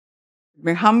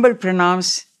My humble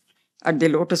pranams at the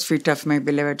lotus feet of my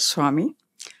beloved Swami.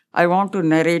 I want to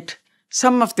narrate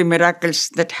some of the miracles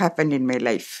that happened in my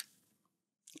life.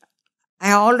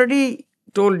 I already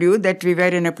told you that we were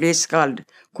in a place called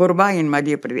Korba in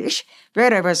Madhya Pradesh,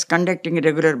 where I was conducting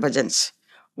regular bhajans.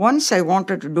 Once I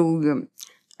wanted to do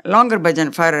longer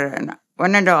bhajan for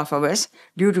 1.5 hours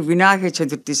due to Vinayaka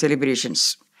Chaturthi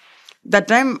celebrations. That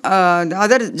time, the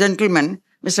other gentleman,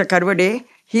 Mr. Karvade,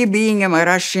 he being a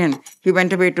Maharashtrian, he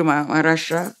went away to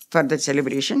Maharashtra for the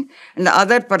celebration. And the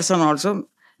other person also,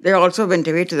 they also went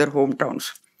away to their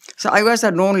hometowns. So I was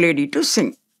a known lady to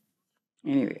sing.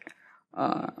 Anyway,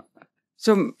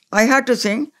 so I had to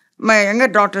sing. My younger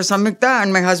daughter Samyukta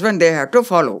and my husband, they had to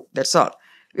follow. That's all.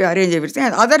 We arranged everything.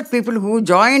 And other people who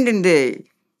joined in the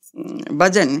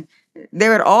bhajan, they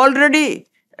were already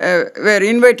were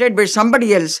invited by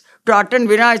somebody else to attend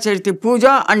Vinayaka Chaturthi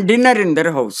puja and dinner in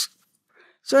their house.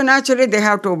 So naturally they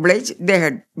have to oblige. They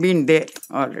had been there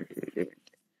already.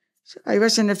 So I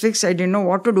was in a fix. I didn't know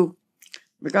what to do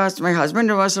because my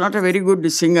husband was not a very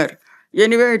good singer.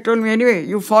 Anyway, he told me, anyway,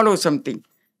 you follow something.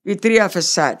 We three of us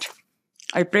sat.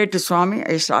 I prayed to Swami.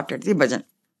 I started the bhajan.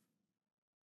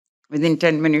 Within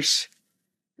 10 minutes,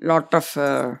 lot of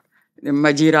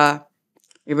majira,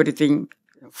 everything,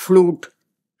 flute,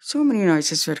 so many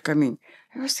noises were coming.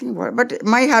 I was thinking, what? But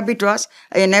my habit was,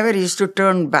 I never used to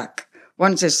turn back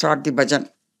once I start the bhajan.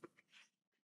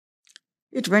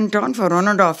 It went on for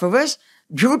 1.5 hours.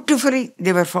 Beautifully,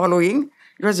 they were following.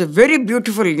 It was a very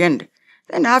beautiful end.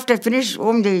 Then after I finished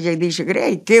Om Jai Jagdishagare,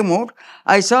 I came out.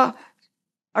 I saw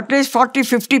at least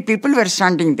 40-50 people were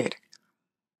standing there.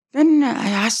 Then I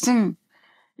asked them,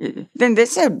 then they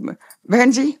said,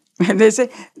 Bahanji, they said,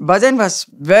 bhajan was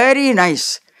very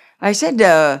nice. I said,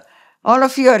 all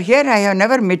of you are here, I have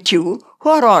never met you. Who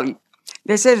are all?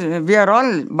 They said, we are all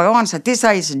Bhagawan Sathya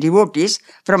Sai's devotees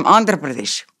from Andhra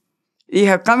Pradesh. We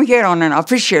have come here on an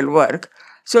official work.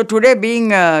 So today being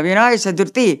Vinayaka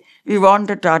Chaturthi, we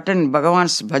wanted to attend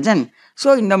Bhagavan's bhajan.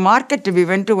 So in the market, we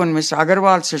went to one Mr.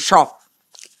 Agarwal's shop.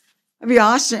 We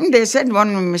asked him, they said, one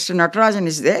Mr. Natarajan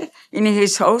is there. In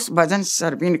his house, bhajans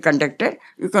are being conducted.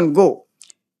 You can go.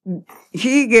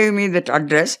 He gave me that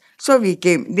address. So we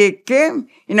came. They came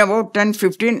in about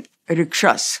 10-15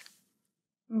 rickshaws.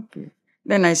 Okay.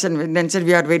 Then I said,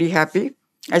 we are very happy.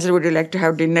 I said, would you like to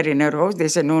have dinner in our house? They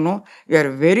said, no, we are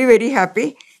very, very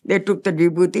happy. They took the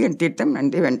vibhuti and tirtham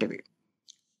and they went away.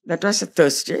 That was a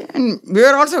Thursday. And we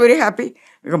were also very happy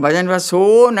because bhajan was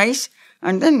so nice.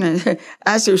 And then,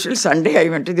 as usual, Sunday, I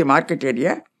went to the market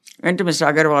area, went to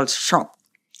Mr. Agarwal's shop.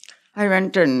 I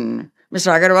went and,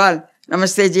 Mr. Agarwal,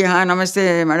 Namaste ji, haan,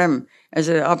 Namaste madam. I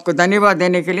said, aapko dhanyavad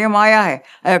dene ke liye hum aaya hai.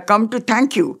 I have come to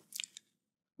thank you.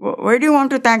 Why do you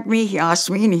want to thank me? He asked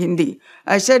me in Hindi.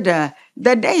 I said,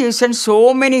 that day you sent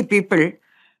so many people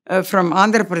from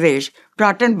Andhra Pradesh to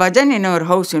attend bhajan in our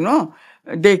house,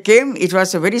 They came, it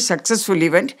was a very successful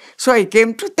event, so I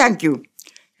came to thank you.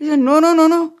 He said,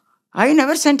 no. I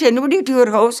never sent anybody to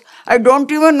your house. I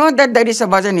don't even know that there is a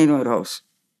bhajan in your house.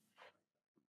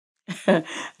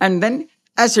 And then,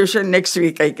 as usual, next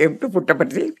week I came to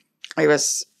Puttaparthi. I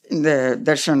was in the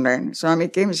darshan line. Swami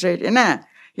came straight in.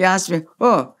 He asked me,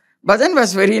 oh, bhajan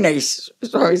was very nice.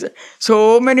 So I said,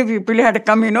 so many people had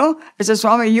come, I said,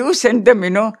 Swami, you sent them,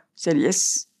 I said,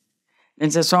 yes.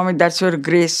 And said, Swami, that's your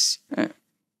grace.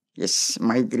 Yes,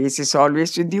 my grace is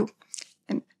always with you.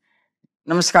 And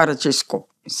namaskara chesko.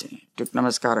 He said, took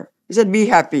namaskara. He said, be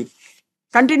happy.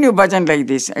 Continue bhajan like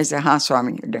this. I said, ha,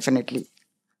 Swami, definitely.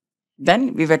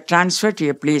 Then we were transferred to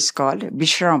a place called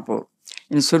Bishrampur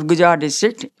in Surguja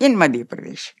district in Madhya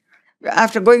Pradesh.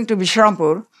 After going to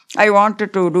Bishrampur, I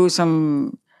wanted to do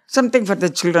something for the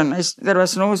children. There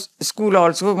was no school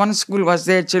also. One school was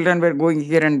there. Children were going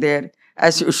here and there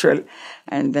as usual.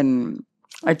 And then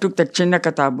I took the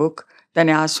Chinnakatha book. Then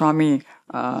I asked Swami,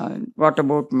 what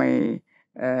about my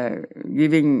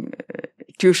giving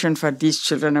tuition for these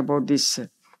children about this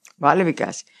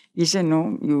Balavikas? He said,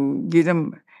 no, you give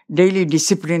them daily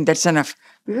discipline, that's enough.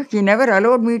 Because he never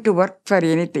allowed me to work for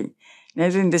anything.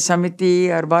 Neither in the Samiti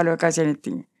or Balavikas,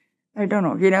 anything. I don't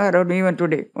know. He never allowed me even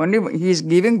today. Only he is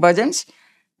giving bhajans.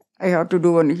 I have to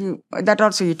do only. That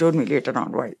also he told me later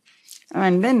on why.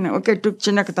 And then, okay, took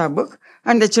Chinnakatha book.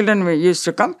 And the children used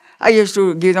to come. I used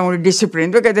to give them only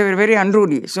discipline because they were very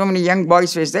unruly. So many young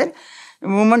boys were there. The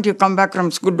moment you come back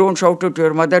from school, don't shout to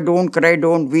your mother, don't cry,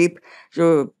 don't weep.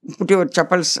 So put your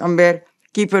chappals somewhere,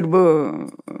 keep your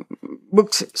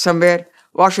books somewhere,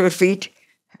 wash your feet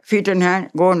in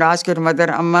hand, go and ask your mother,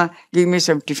 Amma, give me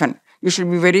some tiffin. You should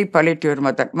be very polite to your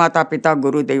mother. Mata, Pita,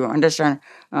 Guru, Deva. Understand,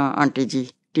 Auntie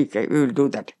ji? Okay, we will do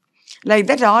that. Like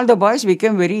that, all the boys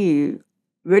became very,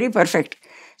 very perfect.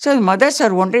 So the mothers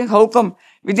are wondering how come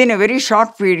within a very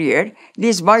short period,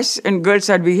 these boys and girls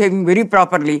are behaving very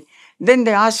properly. Then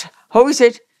they asked, how is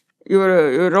it?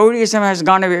 Your rowdyism has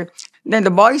gone away. Then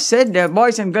the boys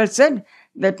and girls said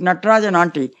that Natarajan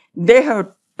auntie,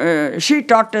 she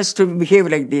taught us to behave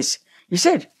like this. He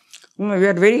said, we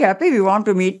are very happy. We want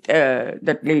to meet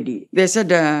that lady. They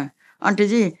said, Auntie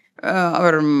ji,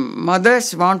 our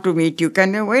mothers want to meet you.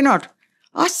 Why not?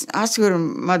 Ask your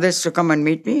mothers to come and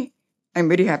meet me. I'm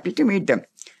very happy to meet them.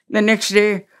 The next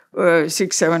day,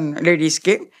 6, 7 ladies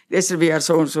came. They said, we are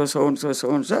so-and-so, so-and-so,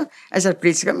 so-and-so. I said,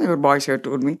 please come. Your boys have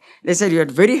told me. They said, you are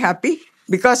very happy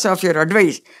because of your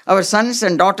advice. Our sons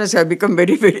and daughters have become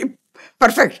very, very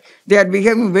perfect. They are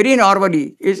behaving very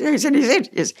normally. He said, is it?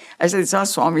 Yes. I said, it's all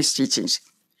Swami's teachings.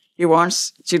 He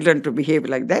wants children to behave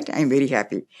like that. I'm very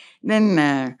happy.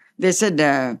 Then they said,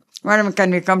 Madam,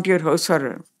 can we come to your house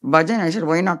for bhajan? I said,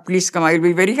 why not? Please come. I will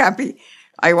be very happy.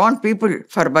 I want people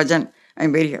for bhajan.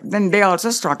 I'm very happy. Then they also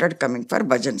started coming for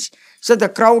bhajans. So the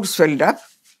crowd swelled up.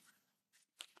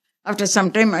 After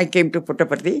some time, I came to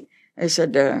Puttaparthi. I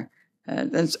said,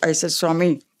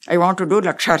 Swami, I want to do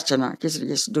Laksharchana. He said,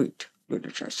 yes, do it. Do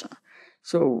Laksharchana.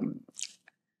 So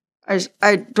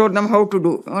I told them how to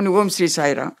do. On Om Sri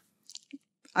Saira,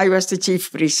 I was the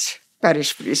chief priest,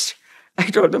 parish priest. I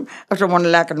told them, after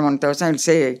 1,01,000, I will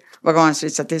say, Bhagawan Sri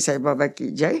Sathya Sai Baba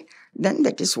ki Jai. Then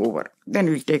that is over. Then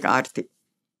we'll take Aarti.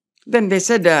 Then they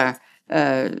said,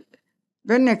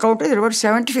 when I counted, there were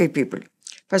 75 people.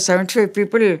 For 75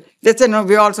 people, they said, no,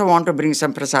 we also want to bring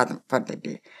some prasadam for the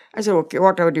day. I said, okay,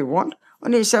 whatever you want.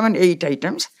 Only 7, 8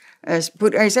 items. I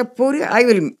said, puri, I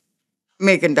will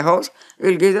make in the house.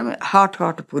 We will give them hot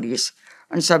puris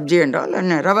and sabji and all. And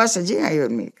rava saji, I will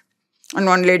make. And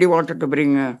one lady wanted to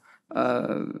bring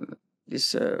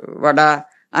this vada.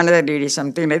 Another lady,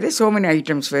 something like this. So many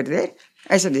items were there.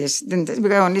 I said, yes. Then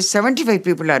because only 75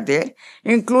 people are there,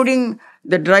 including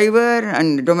the driver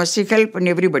and domestic help and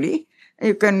everybody.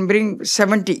 You can bring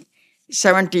 70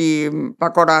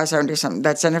 pakoda, 70 something.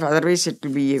 That's enough. Otherwise, it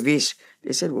will be a waste.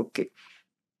 They said, okay.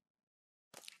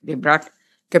 They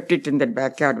kept it in that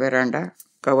backyard veranda,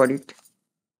 covered it.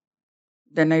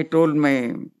 Then I told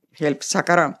my help,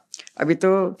 Sakara,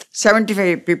 abhi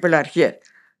 75 people are here.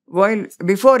 While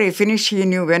before I finish, he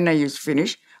knew when I used to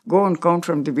finish. Go and count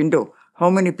from the window. How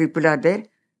many people are there?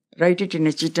 Write it in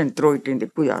a sheet and throw it in the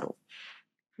pujaro.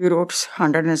 He wrote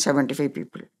 175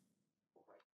 people.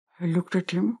 I looked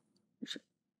at him.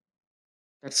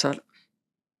 That's all.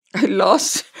 I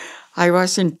lost. I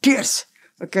was in tears.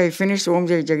 Okay, I finished Om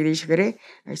Jai Jagadish Gare.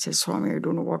 I said, Swami, I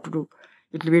don't know what to do.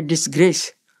 It will be a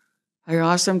disgrace. I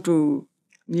asked them to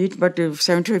eat, but if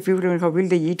 75 people, how will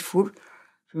they eat food?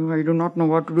 So I do not know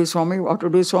what to do,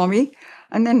 Swami.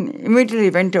 And then immediately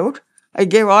went out. I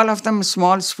gave all of them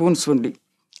small spoons only.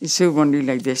 It's only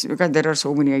like this, because there are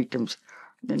so many items.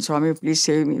 Then, Swami, please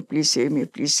save me, please save me,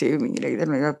 please save me. Like that,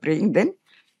 when I was praying, then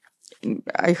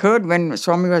I heard when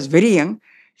Swami was very young,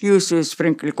 he used to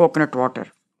sprinkle coconut water.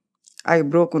 I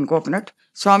broke one coconut.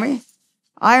 Swami,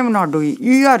 I am not doing,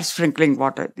 you are sprinkling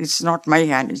water. It's not my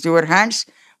hand. It's your hands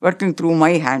working through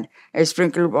my hand. I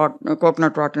sprinkled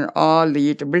coconut water and all the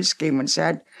eatables came and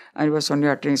sat. I was only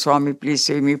uttering, Swami, please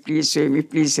save me, please save me,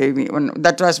 please save me.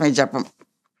 That was my japam.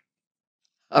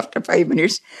 After 5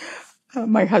 minutes,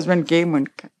 my husband came and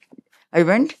I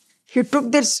went. He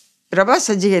took this rava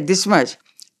saji this much.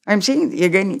 I'm seeing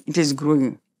again it is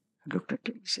growing. I looked at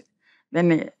him.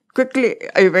 Then quickly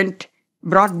I went,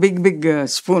 brought big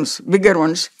spoons, bigger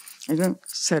ones. I went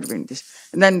serving this.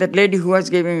 And then that lady who was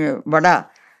giving vada,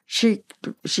 she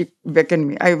beckoned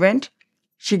me. I went.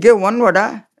 She gave one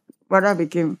vada. Vada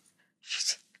became.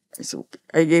 I said, okay.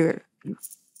 I gave her.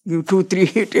 You 2, 3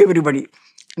 to everybody.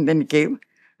 And then came.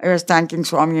 I was thanking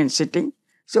Swami and sitting.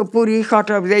 So puri, hot,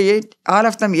 they ate. All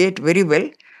of them ate very well.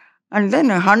 And then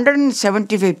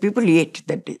 175 people ate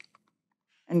that day.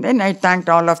 And then I thanked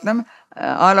all of them.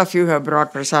 All of you have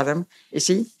brought prasadam. You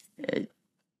see,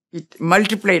 it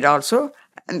multiplied also.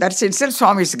 And that's itself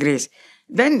Swami's grace.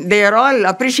 Then they are all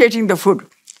appreciating the food,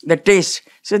 the taste.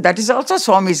 So that is also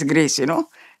Swami's grace, you know.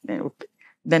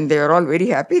 Then they were all very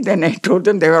happy. Then I told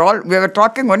them we were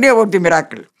talking only about the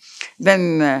miracle.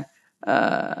 Then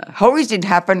how is it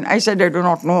happen? I said, I do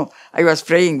not know. I was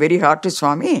praying very hard to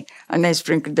Swami and I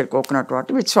sprinkled the coconut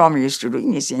water, which Swami used to do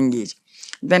in his young age.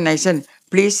 Then I said,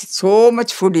 please, so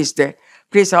much food is there.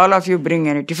 Please, all of you bring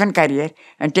a tiffin carrier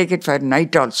and take it for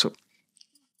night also.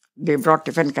 They brought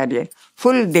tiffin carrier.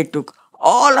 Full they took.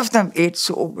 All of them ate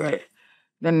so well.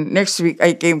 Then next week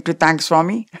I came to thank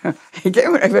Swami. I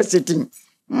was sitting.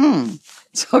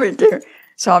 Swami came.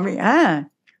 Swami,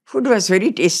 Food was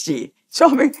very tasty.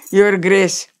 Swami, your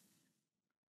grace.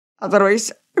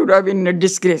 Otherwise, it would have been a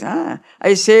disgrace.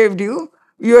 I saved you.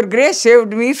 Your grace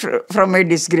saved me from my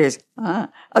disgrace.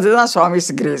 That's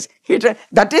Swami's grace.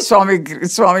 That is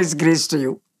Swami's grace to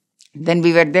you. Then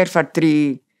we were there for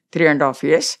 3.5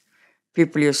 years.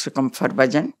 People used to come for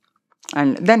bhajan.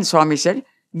 And then Swami said,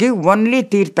 give only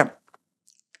tirtham,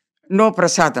 no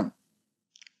prasadam.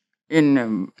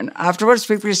 And afterwards,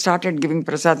 people started giving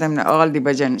prasadam, all the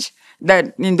bhajans.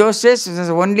 That in those days, it was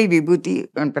only vibhuti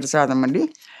and prasadam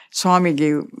only. Swami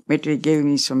gave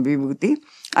me some vibhuti.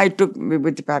 I took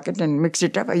vibhuti packet and mixed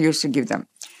it up. I used to give them.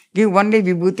 Give only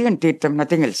vibhuti and tirtham,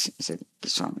 nothing else, said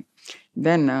Swami.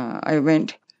 Then I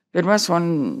went. There was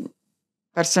one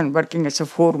person working as a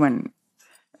foreman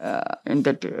in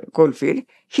that coal field.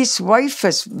 His wife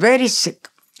was very sick.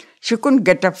 She couldn't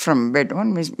get up from bed.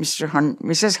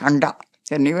 Mrs. Handa.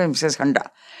 Her name was Mrs. Handa.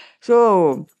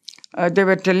 So they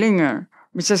were telling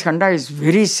Mrs. Handa is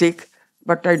very sick,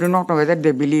 but I do not know whether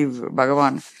they believe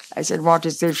Bhagawan. I said, what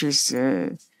is there? She's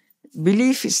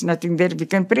belief is nothing there. We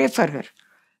can pray for her.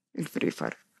 We'll pray for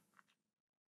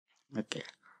her. Okay.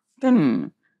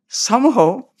 Then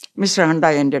somehow Mr.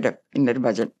 Handa ended up in that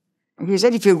bhajan. He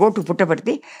said, if you go to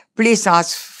Puttaparthi, please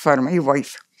ask for my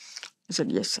wife. I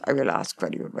said, yes, I will ask for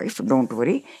your wife. Don't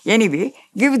worry. Anyway,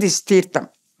 give this tirtham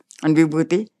and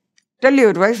vibhuti. Tell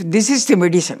your wife, this is the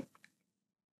medicine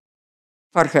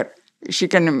for her. She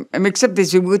can mix up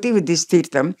this vibhuti with this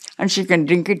tirtham and she can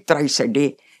drink it thrice a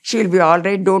day. She will be all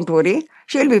right. Don't worry.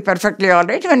 She will be perfectly all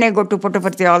right. When I go to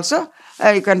Puttaparthi also,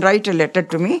 you can write a letter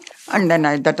to me and then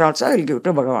that also I will give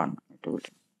to Bhagawan. I told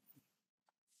him.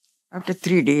 After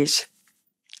 3 days,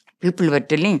 people were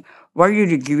telling, why did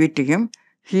you give it to him?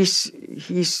 He's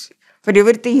for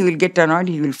everything he will get annoyed,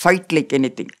 he will fight like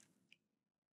anything.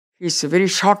 He's very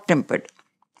short-tempered.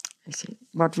 I said,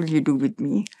 what will you do with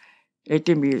me? Let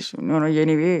him be. No,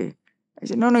 anyway. I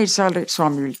said, no, it's all right,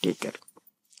 Swami will take care.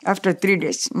 After 3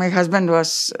 days, my husband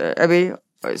was away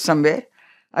somewhere.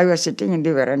 I was sitting in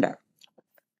the veranda.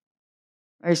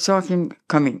 I saw him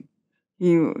coming.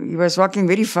 He was walking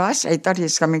very fast. I thought he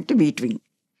was coming to meet me.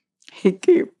 He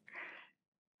came.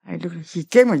 He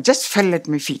came and just fell at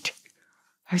my feet.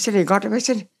 I said, I got up. I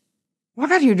said,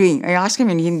 what are you doing? I asked him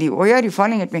in Hindi, why are you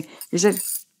falling at me? He said,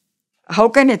 how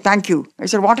can I thank you? I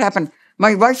said, what happened?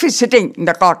 My wife is sitting in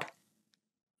the cot.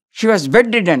 She was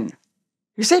bedridden.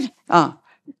 He said,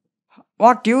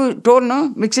 what you told,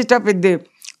 no? Mix it up with the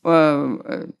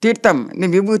tirtham, the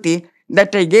vibhuti,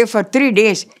 that I gave for 3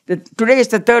 days. Today is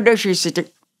the 3rd day she is sitting.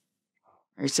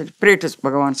 I said, pray to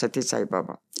Bhagawan Sathya Sai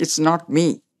Baba. It's not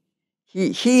me.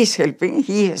 He is helping.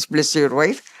 He has blessed your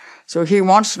wife. So he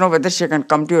wants to know whether she can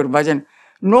come to your bhajan.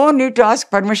 No need to ask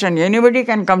permission. Anybody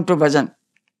can come to bhajan.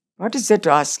 What is there to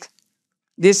ask?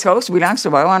 This house belongs to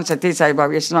Bhagavan Sathya Sai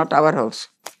Baba. It's not our house.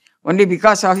 Only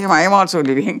because of him, I am also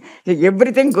living.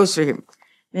 Everything goes to him.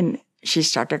 Then she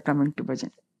started coming to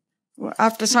bhajan.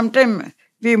 After some time,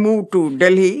 we moved to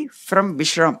Delhi from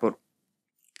Bishrampur.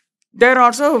 There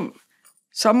also,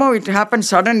 somehow it happened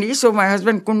suddenly, so my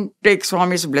husband couldn't take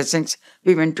Swami's blessings.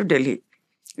 We went to Delhi.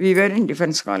 We were in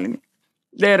Defence Colony.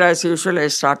 There, as usual, I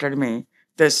started my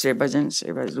Thursday bhajans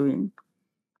I was doing.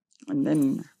 And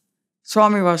then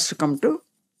Swami was to come to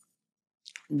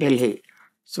Delhi.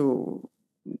 So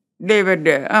they were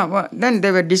there. Then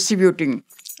they were distributing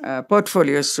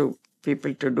portfolios to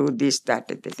people to do this, that,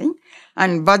 and the thing.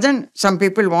 And bhajan, some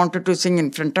people wanted to sing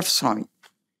in front of Swami.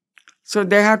 So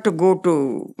they had to go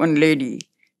to one lady,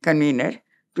 convener,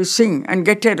 to sing and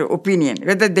get her opinion,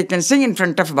 whether they can sing in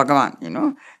front of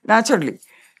Bhagawan, naturally.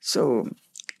 So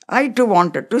I too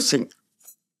wanted to sing.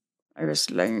 I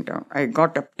was lying down. I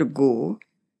got up to go.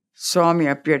 Swami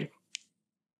appeared.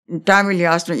 In Tamil, he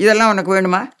asked me, "Idella unakku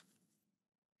venduma?"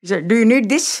 He said, "Do you need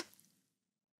this?"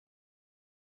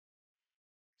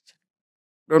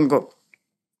 Don't go.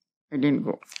 I didn't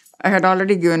go. I had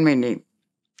already given my name,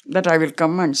 that I will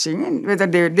come and sing, and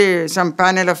whether some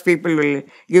panel of people will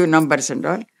give numbers and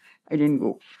all. I didn't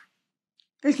go.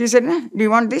 He said, "Do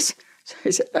you want this?" So I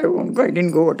said, "I won't go." I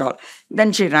didn't go at all.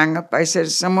 Then she rang up. I said,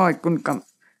 somehow I couldn't come.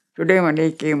 Today when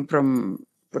I came from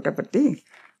Puttaparthi,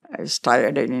 I was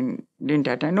tired. I didn't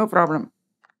attend. No problem.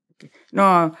 Okay.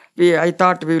 No, I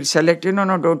thought we will select you.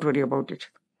 No, don't worry about it.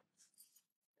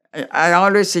 I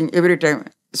always sing every time.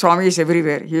 Swami is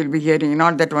everywhere. He will be hearing.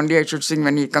 Not that only I should sing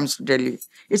when he comes to Delhi.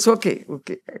 It's okay.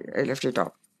 Okay, I left it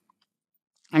off.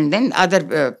 And then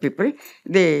other people,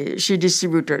 she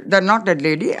distributed. Not that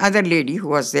lady, other lady who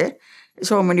was there.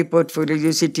 So many portfolios.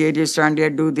 You sit here, you stand here,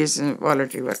 do this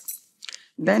voluntary work.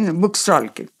 Then book stall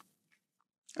came.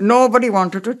 Nobody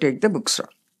wanted to take the book stall.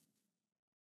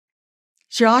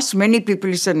 She asked many people,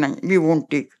 he said, no, we won't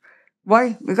take.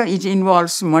 Why? Because it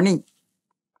involves money.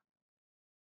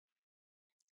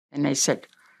 And I said,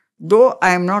 though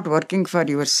I am not working for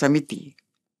your Samiti,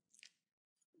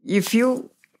 if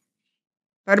you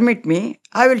permit me,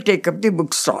 I will take up the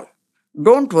bookstall.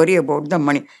 Don't worry about the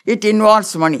money. It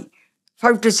involves money.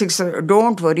 5 to 6,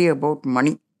 don't worry about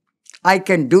money. I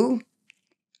can do.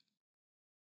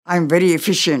 I'm very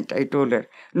efficient, I told her.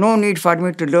 No need for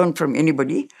me to learn from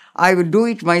anybody. I will do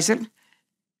it myself.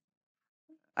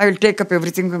 I will take up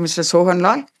everything from Mr.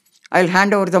 Sohanlal. I'll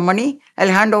hand over the money. I'll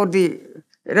hand over the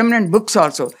remnant books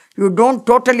also. You don't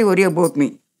totally worry about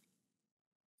me.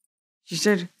 She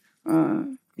said,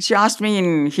 she asked me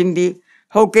in Hindi,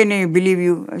 how can I believe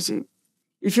you? I said,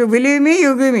 if you believe me,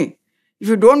 you give me. If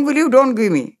you don't believe, don't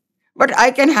give me. But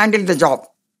I can handle the job.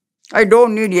 I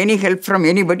don't need any help from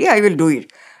anybody. I will do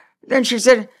it. Then she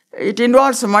said, it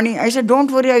involves money. I said, don't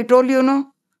worry. I told you,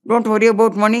 no. Don't worry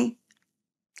about money.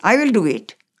 I will do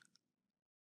it.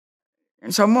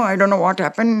 And somehow, I don't know what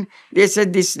happened. They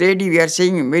said, this lady we are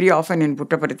seeing very often in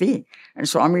Puttaparthi. And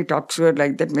Swami talks to her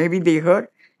like that. Maybe they heard.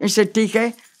 He said, "Theek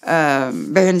hai,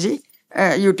 Behanji,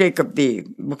 you take up the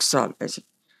bookstall." I said,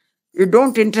 you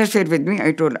don't interfere with me.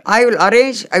 I told her, I will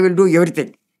arrange, I will do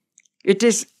everything. It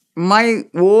is my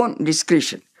own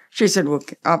discretion. She said,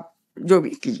 okay, jo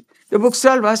bhi kijiye. The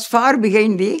bookstall was far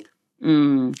behind the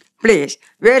place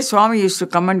where Swami used to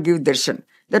come and give darshan.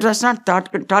 That was not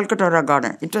Talkatora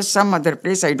garden. It was some other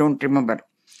place, I don't remember.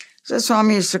 So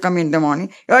Swami used to come in the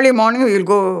morning. Early morning, we will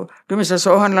go to Mr.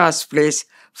 Sohanlal's place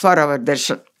for our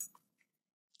darshan.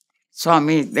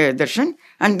 Swami darshan.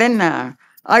 And then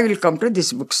I will come to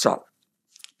this bookstall.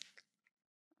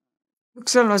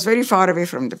 Bookstall was very far away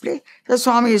from the place. So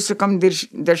Swami used to come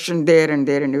darshan there and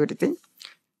everything.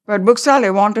 But bookstall,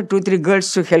 I wanted 2-3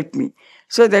 girls to help me.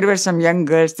 So there were some young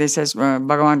girls. They says,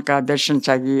 Bhagawan ka darshan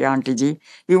chahiye, auntie ji.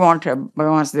 We want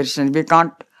Bhagavan's darshan. We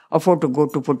can't afford to go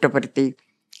to Puttaparthi.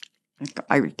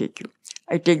 I will take you.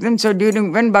 I take them. So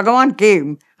when Bhagavan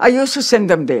came, I used to send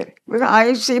them there. Because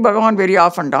I see Bhagavan very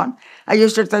often on. I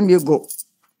used to tell them, you go.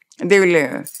 And they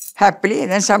will happily.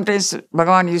 And then sometimes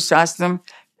Bhagavan used to ask them,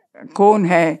 Kaun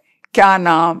hai? Kya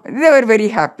naam? They were very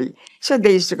happy. So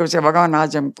they used to come say, Bhagavan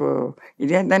aaj humko.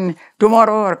 Then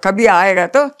tomorrow or kabhi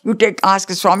aayega to you ask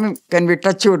Swami, can we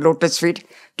touch your lotus feet?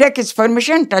 Take his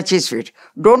permission, touch his feet.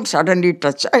 Don't suddenly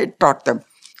touch. I taught them.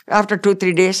 After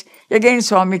 2-3 days, again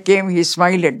Swami came, he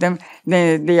smiled at them.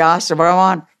 Then they asked,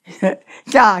 Bhagavan,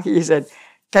 kya? He said,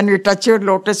 can we touch your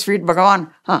lotus feet,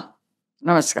 Bhagavan?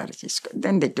 Namaskar.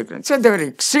 Then they took it. So they were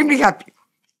extremely happy.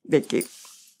 They came.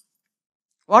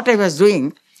 What I was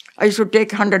doing, I should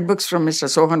take 100 books from Mr.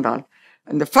 Sohanlal.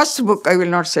 And the first book, I will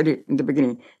not sell it in the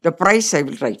beginning. The price I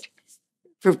will write.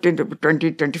 15 to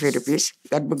 20, 25 rupees.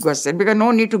 That book was there. Because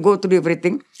no need to go through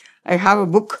everything. I have a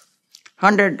book,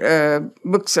 100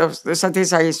 books of the Sathya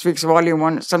Sai Speaks, Volume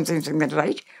 1, something like that,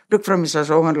 right? Took from Mr.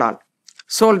 Sohanlal.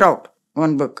 Sold out,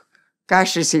 one book.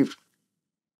 Cash received.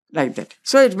 Like that.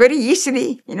 So it's very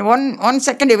easily, in one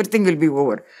second, everything will be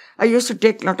over. I used to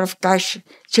take a lot of cash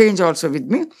change also with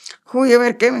me.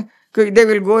 Whoever came, they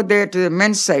will go there to the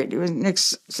men's side,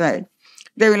 next side.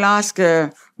 They will ask,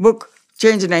 book,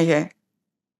 change nahi hai.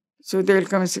 So they will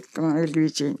come and say, come on, I will give you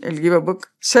change. I will give a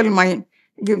book, sell mine,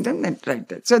 give them that, like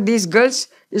that. So these girls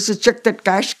used to check that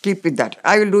cash, keep with that.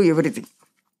 I will do everything.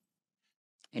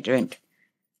 It went.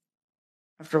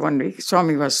 After 1 week,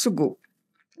 Swami was to go.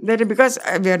 That because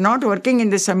we are not working in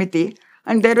the Samiti,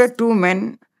 and there were 2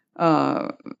 men,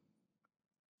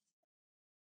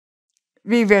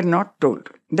 we were not told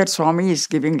that Swami is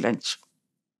giving lunch.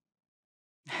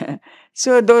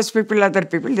 So those people, other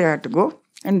people, they had to go.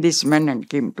 And this man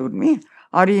came to me,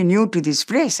 are you new to this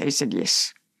place? I said,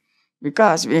 yes.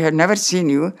 Because we have never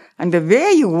seen you, and the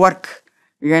way you work,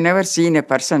 we have never seen a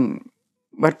person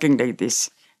working like this.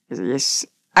 I said, yes.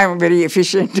 I am very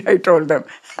efficient, I told them.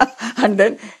 And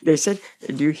then they said,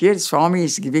 do you hear Swami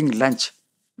is giving lunch?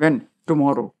 When?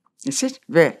 Tomorrow. I said,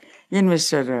 where? In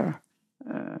Mr.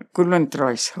 Kulwant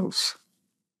Roy's house.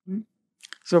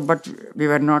 So, but we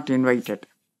were not invited.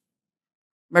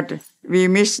 But we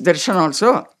missed darshan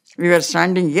also. We were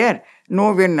standing here.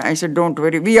 No, when I said, don't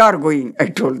worry, we are going, I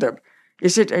told them. I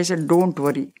said, don't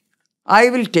worry. I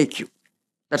will take you.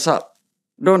 That's all.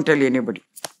 Don't tell anybody.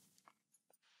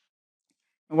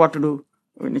 What to do?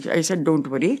 I said, don't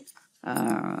worry.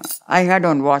 I had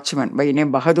one watchman by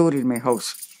name Bahadur in my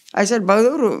house. I said,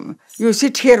 Bahadur, you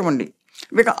sit here only.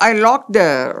 Because I locked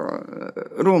the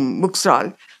room,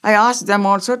 bookstall. I asked them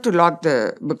also to lock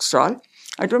the bookstall.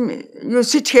 I told him, you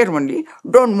sit here only,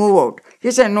 don't move out.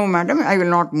 He said, no, madam, I will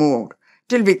not move out.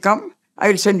 Till we come, I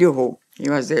will send you home. He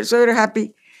was there. So they were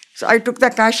happy. So I took the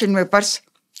cash in my purse.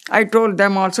 I told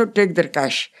them also take their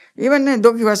cash. Even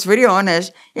though he was very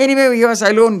honest, anyway, he was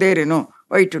alone there,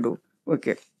 Why to do?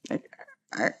 Okay.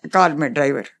 I called my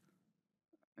driver.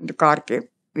 The car came.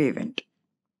 We went.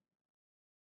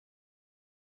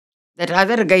 That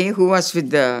other guy who was with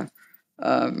the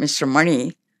Mr.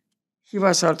 Mani, he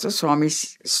was also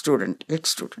Swami's student,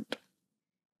 ex-student.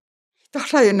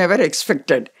 Thought I never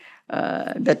expected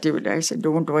that he would. I said,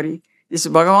 don't worry. This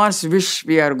is Bhagawan's wish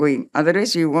we are going.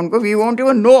 Otherwise, we won't go. We won't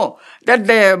even know that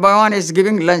the Bhagavan is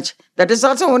giving lunch. That is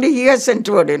also only he has sent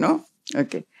word,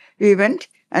 Okay. We went,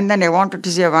 and then I wanted to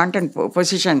see a wanted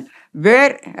position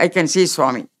where I can see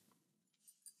Swami.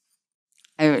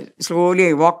 I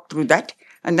walked through that,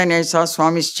 and then I saw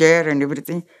Swami's chair and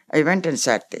everything. I went and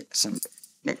sat there,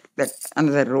 like that,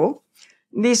 another row.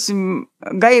 This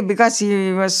guy, because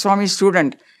he was Swami's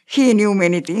student, he knew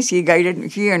many things. He guided me.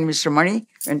 He and Mr. Mani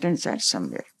went and sat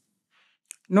somewhere.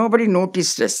 Nobody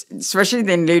noticed us, especially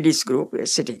the ladies group. We were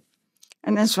sitting.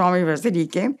 And then Swami was there. He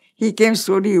came. He came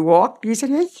slowly. He walked. He said,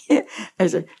 hey. I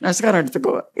said, Namaskaram.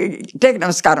 Take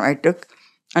Namaskaram. I took.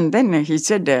 And then he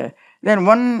said, then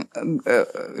one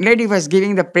lady was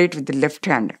giving the plate with the left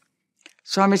hand.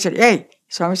 Swami said, hey.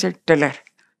 Swami said, tell her.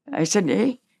 I said,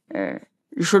 hey,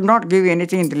 you should not give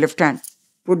anything in the left hand.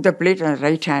 Put the plate on the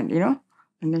right hand,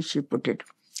 And then she put it.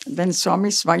 Then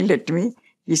Swami smiled at me.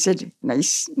 He said,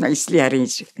 nicely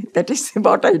arranged. That is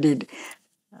what I did.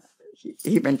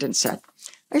 He went and sat.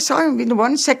 I saw him in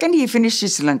 1 second, he finished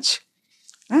his lunch.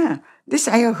 This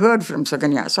I have heard from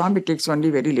Suganya. Swami takes only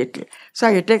very little. So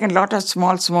I had taken a lot of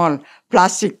small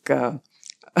plastic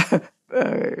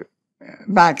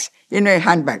bags in my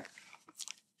handbag.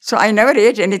 So I never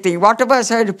ate anything. Whatever I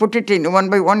had to put it in one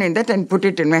by one in that and put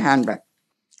it in my handbag.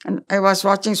 And I was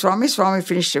watching Swami. Swami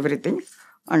finished everything.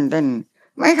 And then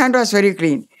my hand was very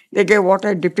clean. They gave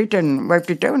water, dipped it and wiped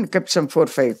it out and kept some 4 or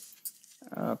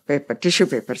 5 tissue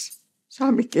papers.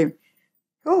 Swami came.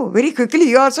 Oh, very quickly,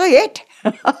 you also ate?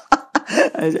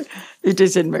 I said, it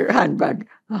is in my handbag.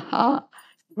 Aha.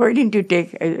 Why didn't you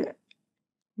take? I said,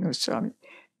 no, Swami.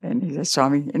 Then he said,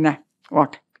 Swami,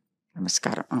 what?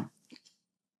 Namaskaram.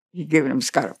 He gave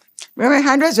Namaskaram. But my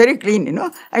hand was very clean,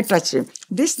 I touched him.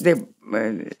 The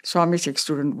Swami's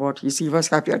ex-student, he was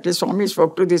happy. At least Swami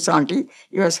spoke to this auntie,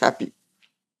 he was happy.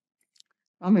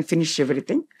 Swami finished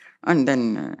everything. And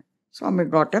then Swami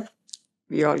got up.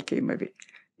 We all came away.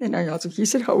 Then he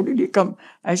said, how did he come?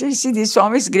 I said, see, this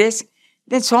Swami's grace.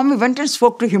 Then Swami went and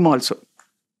spoke to him also.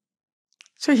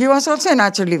 So he was also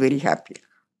naturally very happy.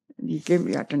 He came,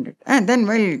 we attended. And then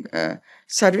while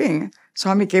serving,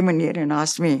 Swami came in here and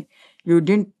asked me, you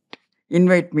didn't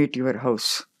invite me to your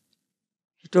house.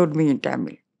 He told me in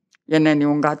Tamil.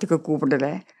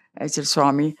 I said,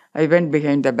 Swami, I went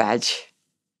behind the badge.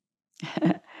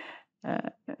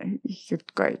 He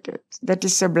kept quiet. That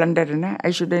is a blunder,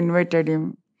 I should have invited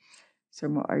him.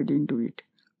 So I didn't do it.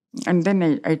 And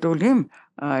then I told him,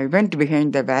 I went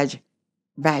behind the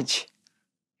badge.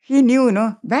 He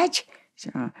knew, badge.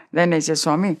 So, then I said,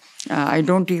 Swami, I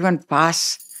don't even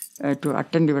pass to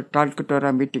attend your Talk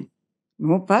Torah meeting.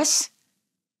 No pass?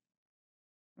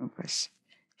 No pass.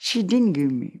 She didn't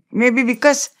give me. Maybe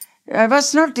because I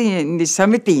was not in the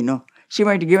Samiti, She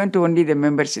might have given to only the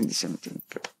members in the Samiti.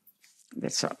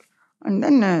 That's all. And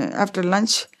then after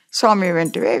lunch, Swami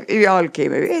went away. We all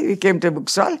came away. We came to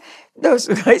bookstall. Those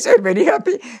guys were very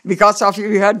happy. Because of you,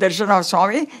 we had darshan of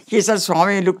Swami. He said,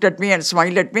 Swami looked at me and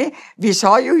smiled at me. We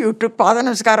saw you. You took Pada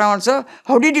Namaskara also.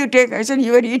 How did you take? I said,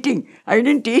 you were eating. I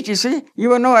didn't eat, you see.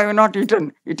 You know I have not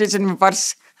eaten. It is in my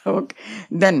purse. Okay.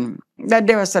 Then, that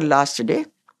day was the last day.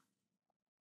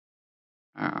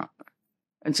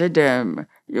 And said,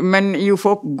 when you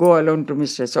folk go alone to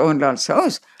Mr. So-and-so's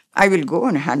house, I will go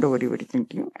and hand over everything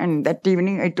to you. And that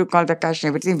evening, I took all the cash and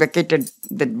everything, vacated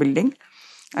that building.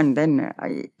 And then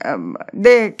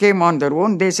they came on their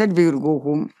own. They said, we will go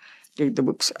home, take the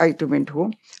books. I too went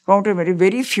home. Counted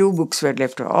very few books were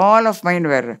left. All of mine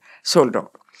were sold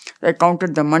out. I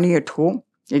counted the money at home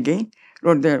again,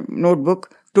 wrote the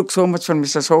notebook, took so much from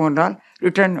Mr. So-and-all,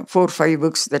 returned 4 or 5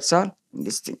 books, that's all,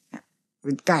 this thing,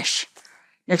 with cash.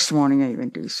 Next morning, I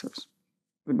went to his house.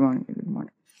 Good morning.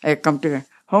 I come to her.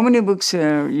 How many books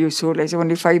you sold? I said,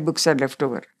 only 5 books are left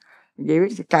over. I gave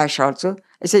it cash also.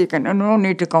 I said, you can, no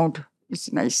need to count.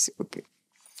 It's nice. Okay.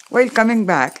 While coming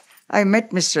back, I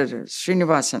met Mr.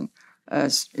 Srinivasan.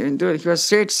 He was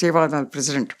State Sevadal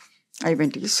president. I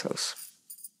went to his house.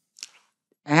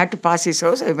 I had to pass his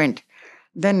house. I went.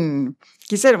 Then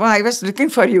he said, well, I was looking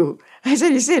for you. I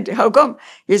said, he said, how come?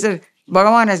 He said,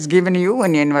 Bhagawan has given you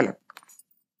an envelope.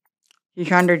 He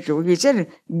handed to, he said,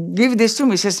 give this to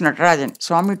Mrs. Natarajan.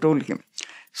 Swami told him.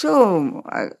 So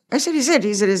I said, he said,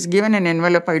 he's given an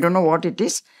envelope. I don't know what it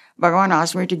is. Bhagavan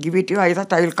asked me to give it to you. I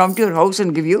thought I will come to your house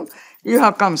and give you. You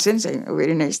have come since.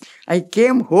 Very nice. I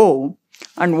came home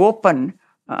and opened.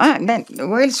 And then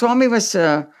while Swami was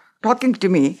talking to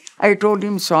me, I told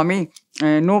him, Swami,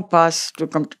 no pass to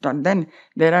come to town. Then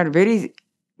there are very,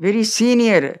 very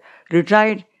senior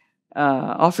retired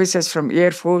officers from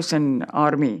Air Force and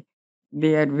Army.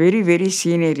 They are very, very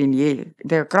senior in Yale.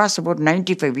 They have crossed about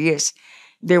 95 years.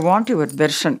 They want your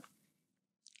darshan.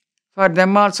 For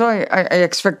them also, I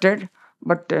expected,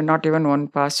 but not even one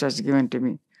pass was given to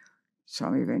me.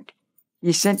 Swami went.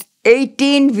 He sent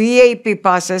 18 VIP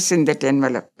passes in that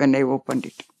envelope when I opened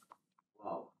it.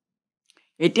 Wow.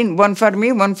 18, one for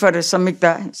me, one for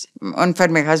Samikta, one for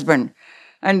my husband.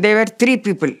 And they were 3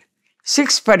 people,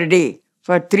 6 per day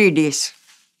for 3 days.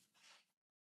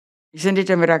 Isn't it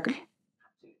a miracle?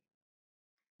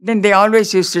 Then they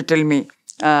always used to tell me,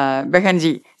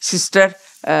 Behanji, sister,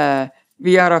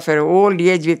 we are of an old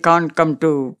age, we can't come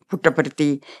to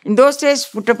Puttaparthi. In those days,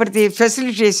 Puttaparthi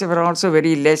facilities were also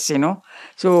very less, you know.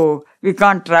 So we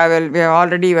can't travel. We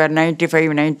already were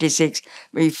 95, 96.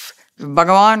 If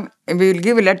Bhagawan, we will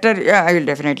give a letter, yeah, I will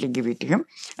definitely give it to him.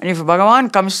 And if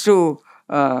Bhagawan comes to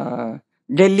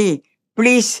Delhi,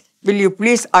 please, will you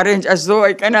please arrange, as though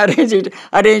I can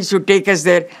arrange to take us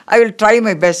there. I will try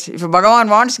my best. If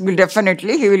Bhagavan wants, he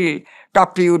will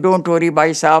talk to you. Don't worry,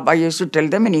 bhai sahab. I used to tell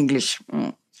them in English.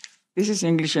 This is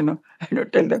English, you know. I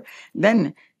don't tell them.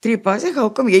 Then 3 passes, how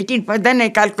come 18 passes? Then I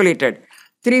calculated.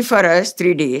 3 for us,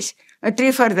 3 days,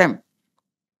 3 for them.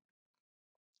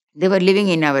 They were living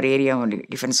in our area only,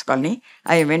 defense colony.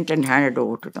 I went and handed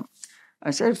over to them.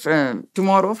 I said, from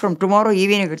tomorrow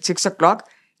evening at 6 o'clock,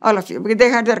 all of you, because they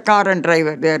had their car and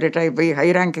driver, they are retired, very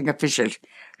high-ranking officials,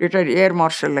 retired air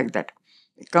marshal like that.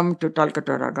 Come to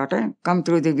Talkatora Gata, come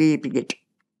through the VIP gate.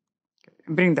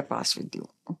 Bring the pass with you.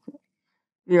 Okay.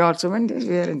 We also went, we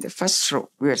were in the first row,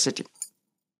 we were sitting.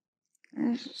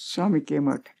 Swami came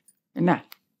out. Enna,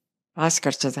 pass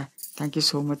karchada. Thank you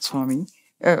so much, Swami.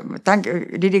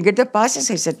 Did you get the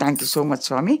passes? I said, thank you so much,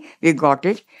 Swami. We got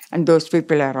it. And those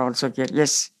people are also here.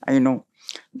 Yes, I know.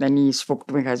 Then he spoke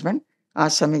to my husband.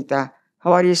 Asked Samita,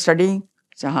 how are you studying?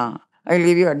 I said, I will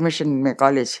give you admission in my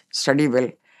college. Study well.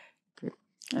 Okay.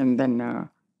 And then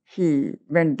he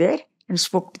went there and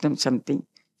spoke to them something.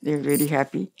 They were very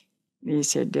happy. They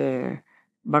said,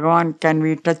 Bhagavan, can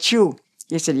we touch you?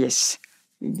 He said, yes.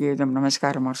 He gave them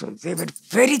namaskaram also. They were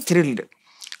very thrilled.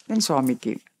 Then Swami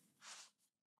came.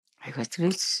 I was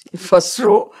thrilled. First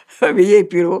row,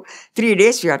 VIP row. 3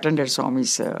 days we attended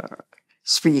Swami's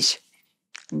speech.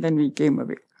 And then we came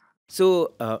away.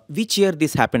 So, which year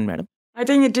this happened, madam? I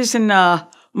think it is in March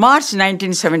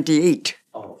 1978.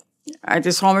 Oh. I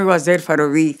think Swami was there for a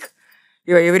week.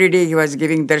 Every day he was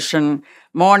giving darshan.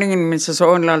 Morning in Mrs.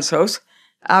 Owenlal's house.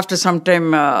 After some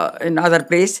time in other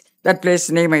place. That place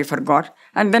name I forgot.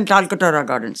 And then Talkatora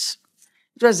Gardens.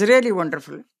 It was really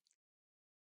wonderful.